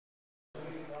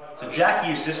So Jack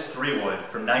used this 3-wood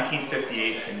from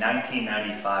 1958 to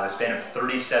 1995, a span of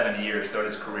 37 years throughout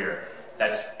his career.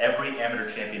 That's every amateur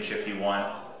championship he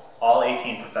won, all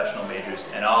 18 professional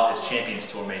majors, and all his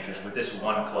Champions Tour majors with this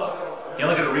one club. He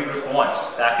only got to regrip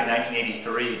once, back in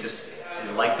 1983.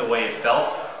 He liked the way it felt.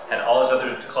 Had all his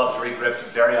other clubs regripped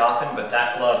very often, but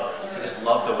that club, he just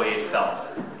loved the way it felt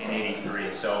in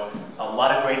 '83. So a lot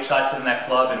of great shots in that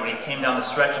club, and when he came down the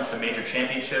stretch in some major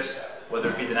championships, whether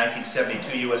it be the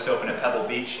 1972 US Open at Pebble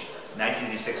Beach,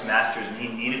 1986 Masters, and he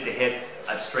needed to hit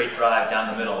a straight drive down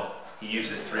the middle, he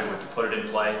used his 3-wood to put it in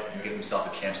play and give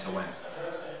himself a chance to win.